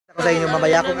sa inyo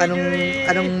mamaya kung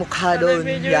anong mukha doon.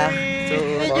 Yeah. So,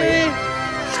 okay.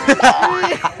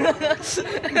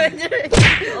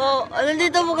 Oh,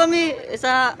 nandito po kami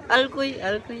sa Alcoy.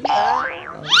 Yan.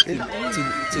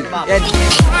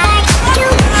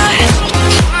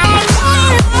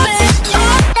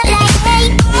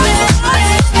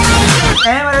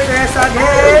 Maria Teresa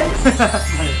again.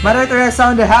 Maria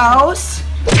Teresa on the house.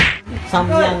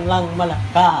 Samyang lang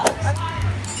malakas.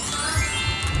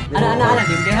 Ana,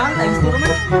 dimdehang times 2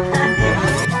 man.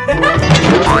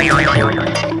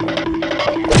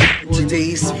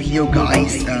 Today's video,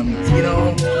 guys, you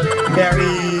know,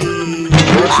 very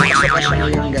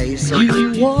professional yun, guys. So,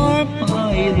 you are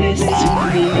my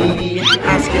destiny.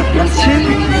 Ask you a question.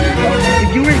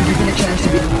 If you were given a chance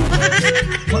to be,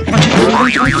 what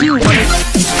would you choose?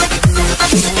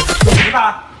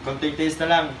 Konting taste na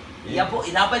lang. Iya po,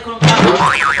 inapay ko ng tao.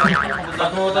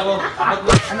 Tago.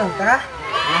 Ano, tara?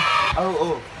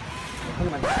 Oo.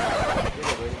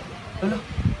 Ano?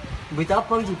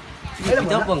 Tapang, G. Tapang.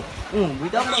 Tapang.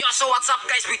 Yo, so what's up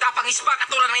guys? Tapang is back.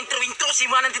 Katulad na intro. Si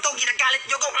mga nandito, ginagalit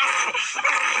nyo ko.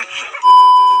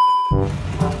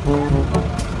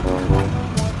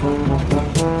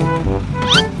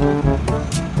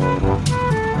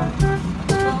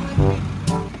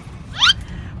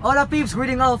 Hola peeps,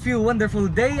 greeting all of you, wonderful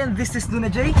day, and this is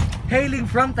Luna J, hailing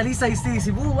from Talisay City,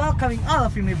 Cebu, welcoming all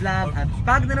of you my vlog. At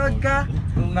pag nanood ka,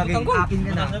 maging akin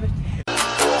ka na.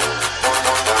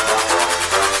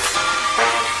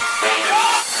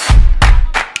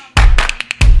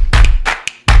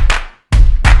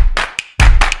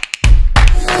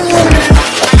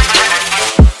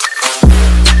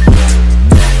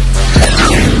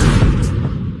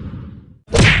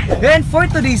 And for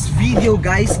today's video,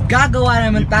 guys, gagawa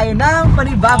naman tayo ng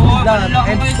panibagong vlog.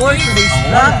 And for today's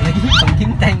vlog,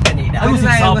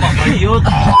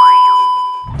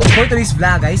 for today's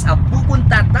vlog, guys,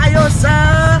 pupunta tayo sa,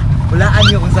 hulaan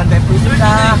nyo kung saan tayo pupunta.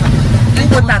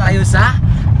 Pupunta tayo sa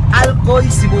Alcoy,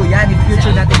 Cebu. Yan, in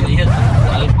future natin.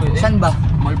 Saan ba?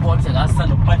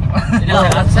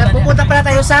 Pupunta pala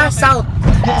tayo sa South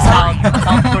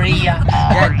Korea.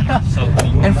 Yan.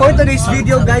 And for today's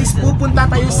video, guys, pupunta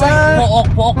tayo sa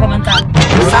Pook naman tayo.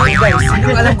 South, guys.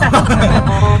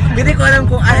 Hindi ko alam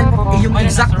kung ano yung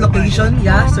exact location.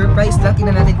 Yeah, surprise lang.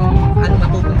 Tingnan natin kung ano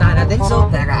mapupuntahan natin. So,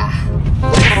 tara.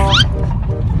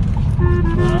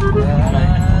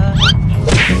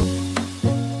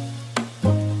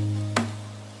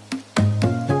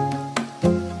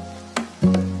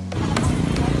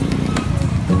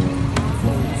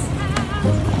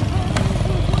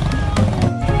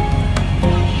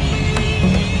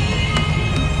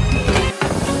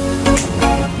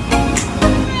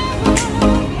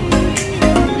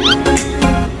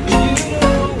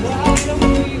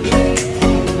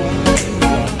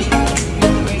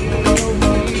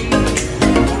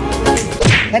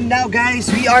 And now,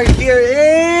 guys, we are here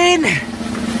in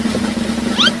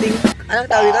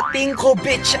Tingko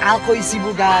Beach, Alcoy,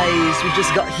 Cebu, guys. We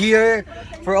just got here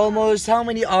for almost how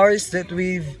many hours that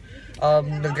we've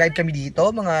nag-drive kami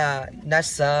dito? Mga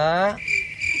nasa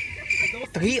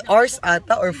 3 hours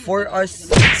ata or 4 hours.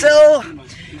 So,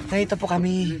 ngayon po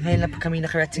kami,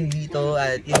 nakarating dito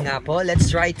at yun nga po,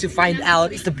 let's try to find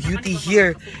out the beauty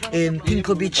here in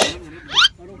Tingko Beach,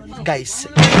 guys.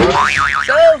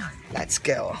 So, let's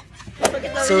go.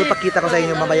 So, pakita ko sa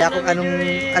inyo mamaya kung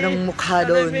anong mukha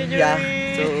doon. Yeah.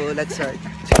 So, let's start.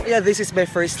 Yeah, this is my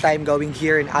first time going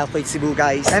here in Alcoy, Cebu,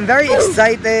 guys. I'm very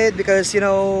excited because, you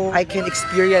know, I can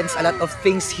experience a lot of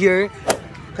things here.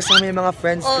 Kasama yung mga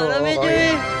friends ko.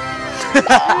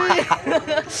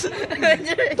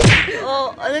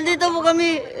 Nandito po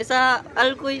kami sa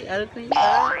Alcoy.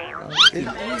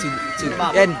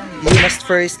 Yan, you must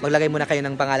first maglagay muna kayo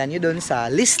ng pangalan nyo dun sa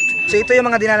list. So ito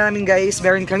yung mga dinala namin, guys.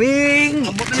 Meron kaming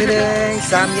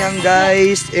samyang,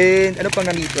 guys. And ano pang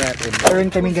nandito natin?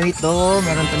 Meron kaming ganito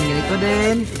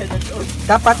din.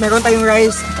 Dapat meron tayong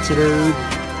rice.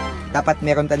 Dapat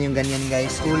meron tayong ganyan,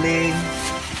 guys. Uling.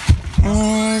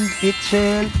 And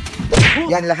pitchel.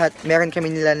 Yan lahat. Meron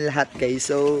kami nila lahat, guys.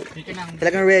 So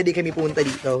talagang ready kami punta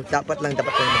dito. Dapat lang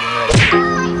maging ready.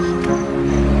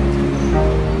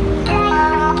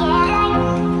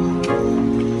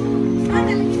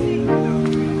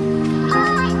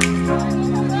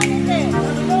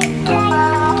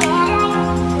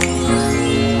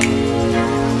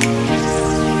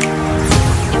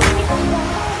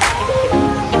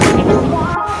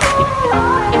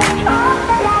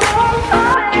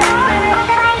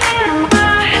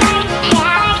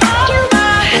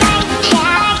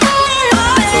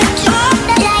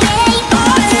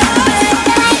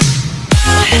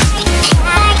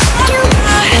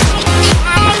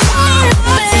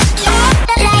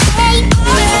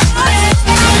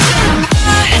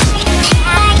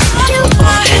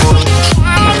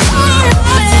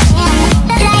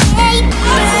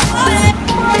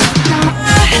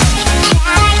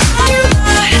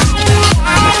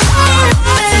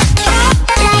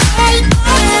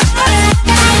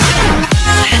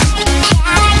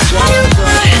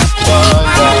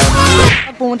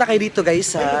 kayo dito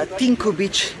guys sa Tinko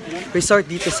Beach Resort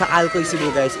dito sa Alcoy,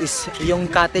 Cebu guys, is yung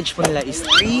cottage po nila is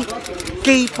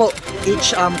 3K po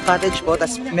each cottage po.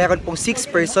 Tapos meron pong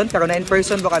 6 person pero 9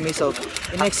 person po kami, so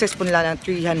in excess po nila ng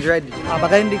 300.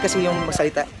 Magaling din kasi yung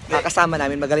magsalita, kasama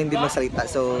namin magaling din magsalita,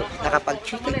 so nakapag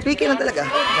 3K lang talaga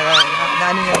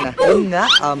na yun nga.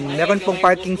 Meron pong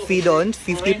parking fee doon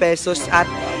 50 pesos at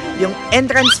yung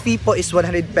entrance fee po is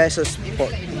 100 pesos po.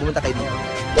 Pumunta kayo dito.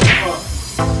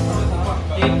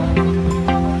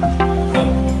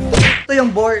 Ito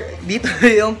yung dito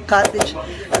yung cottage.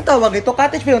 Ang tawag dito?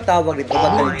 Cottage pa yung tawag dito.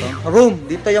 Room.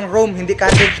 Dito yung room, hindi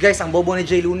cottage guys. Ang bobo ni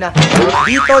J Luna.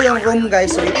 Dito yung room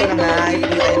guys. So ito na nga.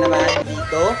 Ipila tayo naman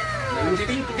dito.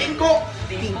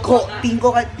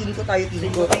 Tinko tayo.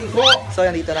 So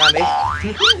yan dito namin.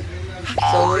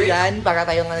 So yan, para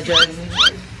tayong ano dyan.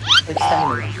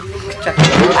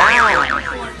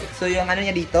 So yung ano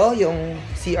niya dito, yung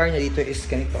CR niya dito is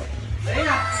ganito.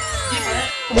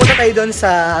 Pumunta tayo doon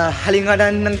sa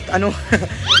halinganan ng ano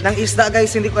ng isda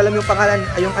guys, hindi ko alam yung pangalan,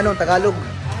 yung ano Tagalog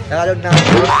na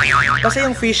kasi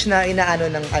yung fish na inaano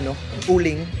ng ano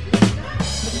uling.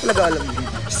 Hindi ko talaga alam.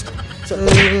 So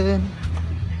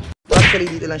actually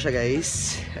dito lang siya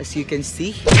guys, as you can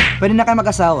see. Pwede na kayo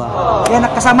mag-asawa. Kaya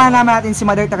nakasama naman natin si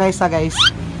Mother Teresa guys.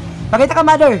 Pakita ka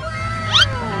Mother.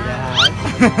 Yan.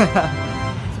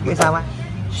 Sige sama.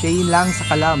 Shane lang sa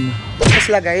kalam.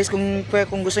 Sila guys, kung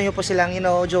gusto niyo po silang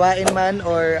jowain man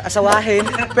or asawahin,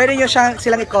 pwede niyo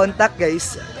silang i-contact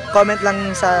guys. Comment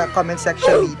lang sa comment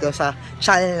section dito sa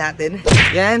channel natin.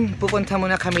 Yan, pupunta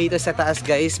muna kami dito sa taas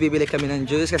guys. Bibili kami ng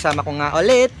juice. Kasama ko nga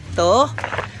ulit to.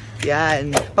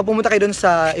 Yan. Pag pumunta kayo dun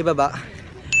sa ibaba,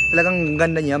 talagang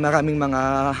ganda niya. Maraming mga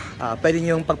pwede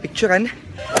niyong pagpicturean.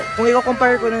 Kung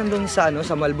i-compare ko na dun sa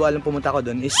sa Malbo, alam pumunta ko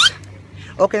dun is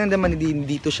okay lang naman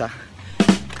dito siya.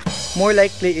 More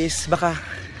likely is baka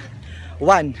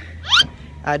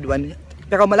add one.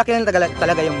 Pero malaki lang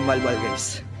talaga yung Malbal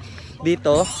guys.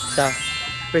 Dito sa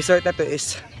resort na to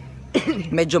is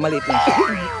medyo maliit lang.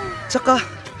 Tsaka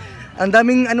ang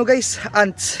daming guys,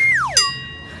 ants.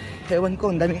 Ewan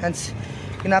ko, ang daming ants.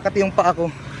 Kinakati yung paa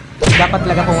ko. Dapat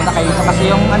talaga pumunta kayo kasi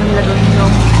yung nila doon,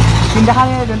 yung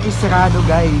tindahan nila doon is sarado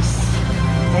guys.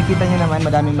 Nakikita nyo naman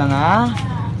madaming mga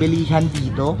bilihan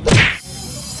dito.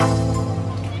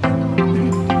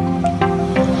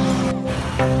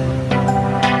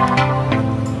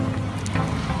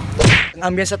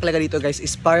 Ang ambience talaga dito guys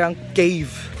is parang cave.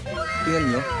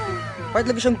 Tingnan nyo. Parang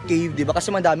talaga siyang cave, diba?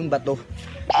 Kasi madaming bato.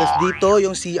 Tapos dito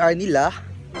yung CR nila.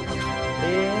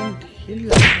 And yun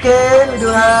lang. Again, we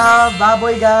do have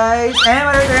baboy guys. And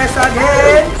Mother Teresa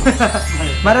again.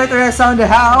 Mother Teresa on the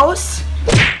house.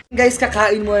 Guys,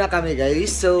 kakain muna kami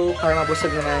guys. So, para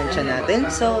mabusog naman siya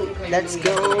natin. So, let's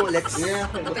go. Let's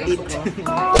eat.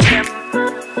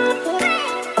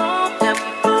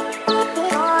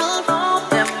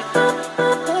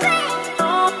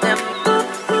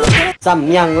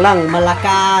 Samyang lang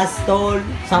malakas, tol.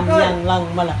 Samyang lang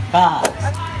malakas.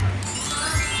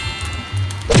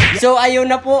 So, ayun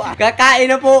na po. Kakain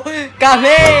na po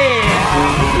kami!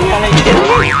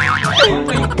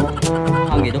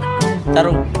 Ang ito?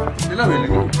 Tarong. Dilaw na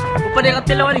lagi. Upa na yung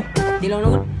tilaw ni. Tilaw na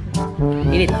ko.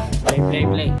 Init.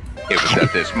 Play. It was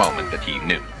at this moment that he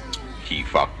knew. He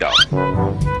fucked up.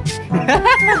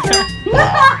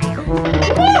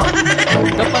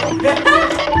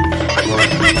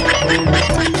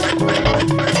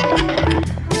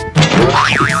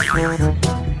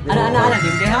 Anak-anak,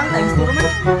 dimdehang, times 2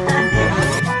 naman.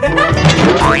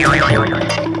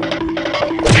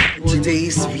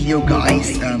 Today's video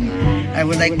guys, I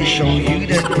would like to show you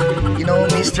that,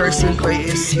 Mr. Alcoy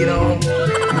is,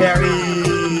 very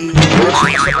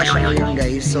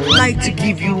guys. So I'd like to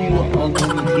give you a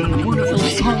wonderful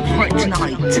song for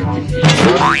tonight.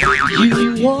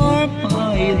 You are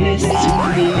my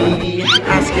destiny.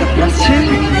 Ask you a question.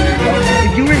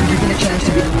 If you were given a chance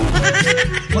to be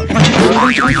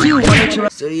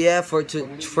so yeah, for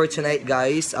tonight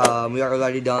guys, we are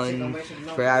already done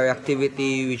for our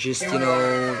activity, which is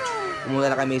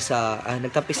muna na kami sa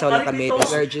nagtampisaw lang kami.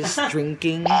 We're just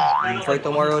drinking. For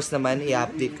tomorrow's naman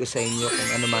i-update ko sa inyo kung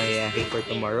ano mangyayari for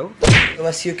tomorrow. So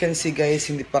as you can see guys,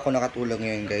 hindi pa ako nakatulog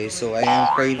ngayon guys. So I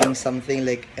am craving something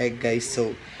like egg guys.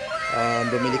 So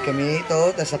bumili kami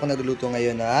ito. Tapos ako nagluluto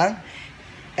ngayon ng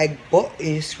egg po.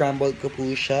 I-scrambled ko po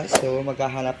siya. So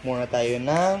maghahanap muna tayo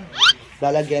ng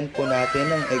lalagyan po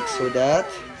natin ng egg so that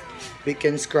we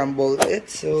can scramble it.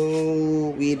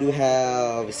 So we do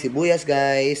have sibuyas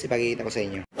guys. Ipakita ko sa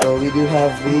inyo. So we do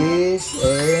have this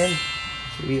and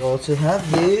we also have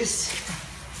this.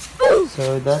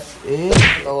 So that's it.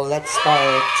 So let's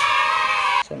start.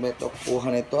 So Saan ba ito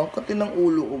kukuha nito? Ang kati ng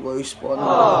ulo ko guys po.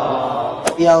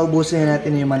 Iaubusin na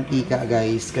natin yung mantika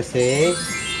guys kasi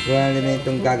wala na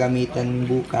itong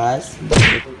gagamitan bukas.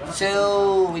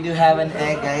 So, we do have an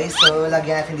egg guys. So,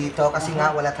 lagyan natin dito kasi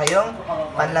nga wala tayong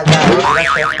panlagay.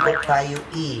 Chef cook tayo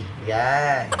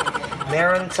Yan.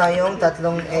 Meron tayong 3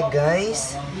 egg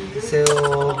guys. So,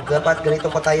 dapat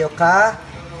ganito pa tayo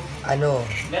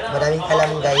madaming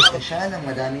alam guys na siya ng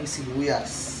madaming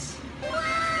sibuyas.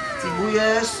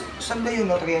 Sibuyas, saan ba yung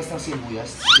nutrients ng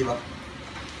sibuyas? Di ba?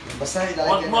 Basta ilalagyan.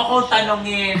 Huwag mo akong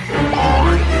tanongin,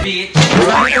 bitch.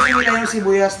 Sabi kasi nila yung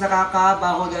sibuyas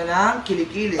nakakabaho na ng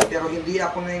kilikili. Pero hindi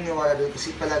ako naniniwala doon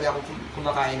kasi palagi ako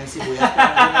kumakain ng sibuyas. Pero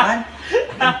hindi naman,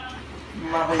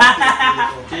 kumakain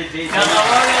ng kilikili ko.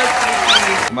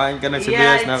 Kumain ka ng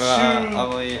sibuyas,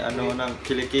 naka-amoy ng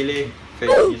kilikili.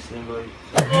 Fake news ni boy.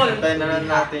 Tayo na lang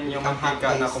natin yung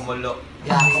mantika na kumulo.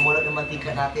 Yan, kumulo ng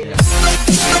mantika natin.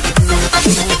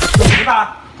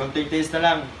 Konting taste na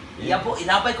lang. Iyan po,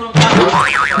 inapay ko ng kamo.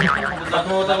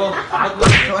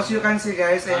 So as you can see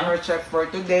guys, I'm your chef for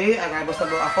today. Ang gusto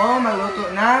mo ako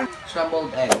magluto ng scrambled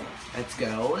egg. Let's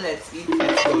go, let's eat.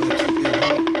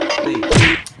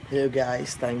 Hello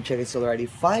guys, time check is already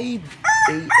 5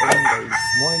 AM guys,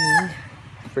 morning.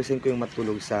 First time ko yung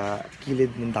matulog sa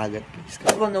kilid ng dagat guys.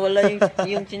 Nawala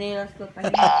yung chinelas ko.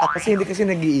 Kasi hindi kasi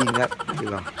nag-iingat, di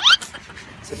ba?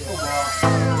 So,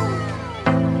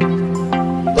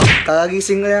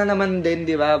 kakagising ko lang naman din,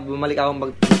 di ba? Bumalik ako,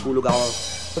 magtulog ako.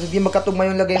 Kasi di magkatugma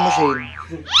yung lagay mo, Shane.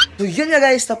 So yun nga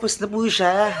guys, tapos na po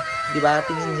siya. Di ba?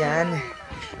 Tingin yan.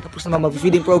 Tapos na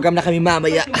mag-feeding program na kami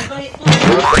mamaya.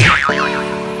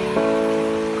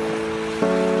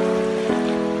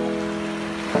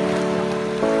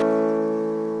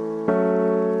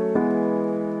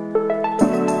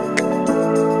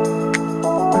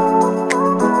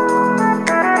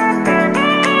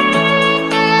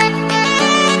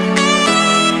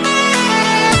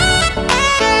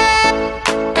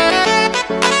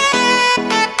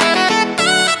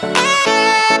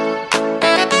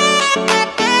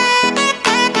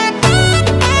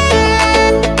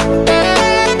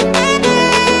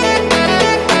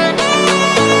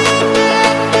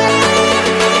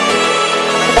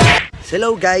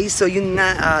 Hello guys, so yun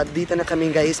nga, dito na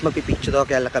kami guys, magpipicture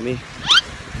kaya lang kami.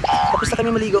 Tapos na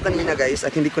kami maligo kanina guys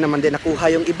at hindi ko naman din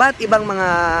nakuha yung iba't ibang mga,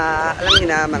 alam niyo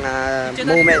na, mga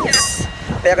moments.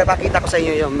 Kaya pakita ko sa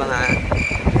inyo yung mga,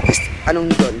 anong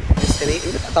doon?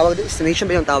 Destination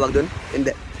ba yung tawag doon?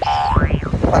 Hindi.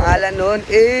 Pangalan nun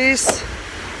is,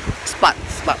 spot.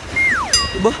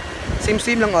 Diba?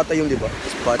 Same lang ata yung diba?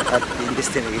 Spot at yung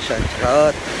destination.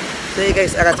 Charot. So yun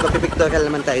guys, arats, magpipicture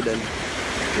naman tayo doon.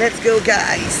 Let's go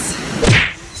guys!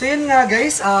 So yun nga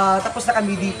guys, tapos na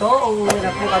kami dito. Uuwi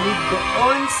na po kami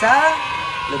doon sa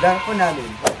lugar po namin.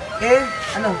 Okay?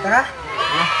 Ano? Tara?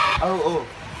 Oo.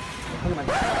 Ano naman?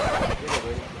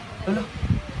 Ano?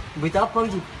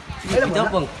 Buitapang, G.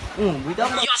 Buitapang?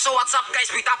 Buitapang. Yo, so what's up guys?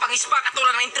 Tapang is back.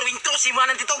 Katulad ng intro. Si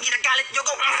Manan dito, ginagalit nyo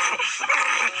ko.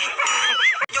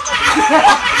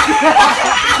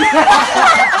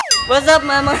 What's up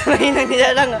mga mahinang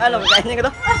nilalang? Alam, kain niya ko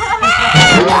to.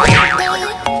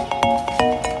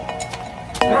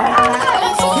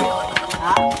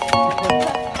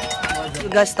 So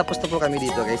guys, tapos na po kami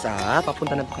dito guys.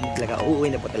 Papunta na po kami talaga.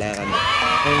 Uuwi na po talaga kami.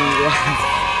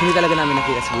 Hindi talaga namin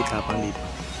nakita si Tapang dito.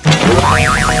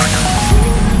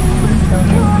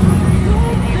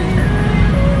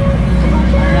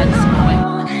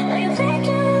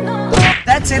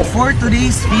 That's it for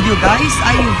today's video guys.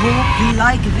 I hope you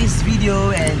like this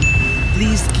video and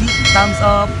please keep thumbs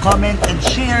up, comment and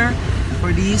share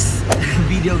for this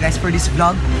video guys, for this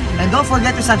vlog. And don't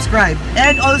forget to subscribe.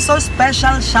 And also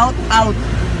special shout out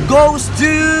goes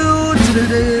to the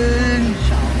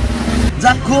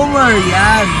Comer.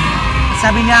 Yan.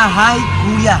 Sabi niya, hi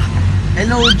kuya.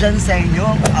 Hello dyan sa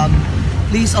inyo.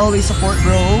 Please always support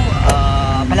bro.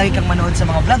 Palagi kang manood sa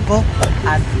mga vlog ko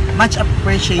at much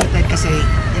appreciated kasi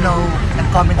you know,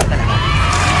 nag-comment ka talaga.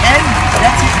 And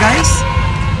that's it guys.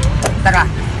 Tara.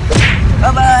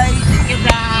 Bye bye. Thank you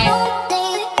guys. Don't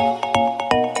leave.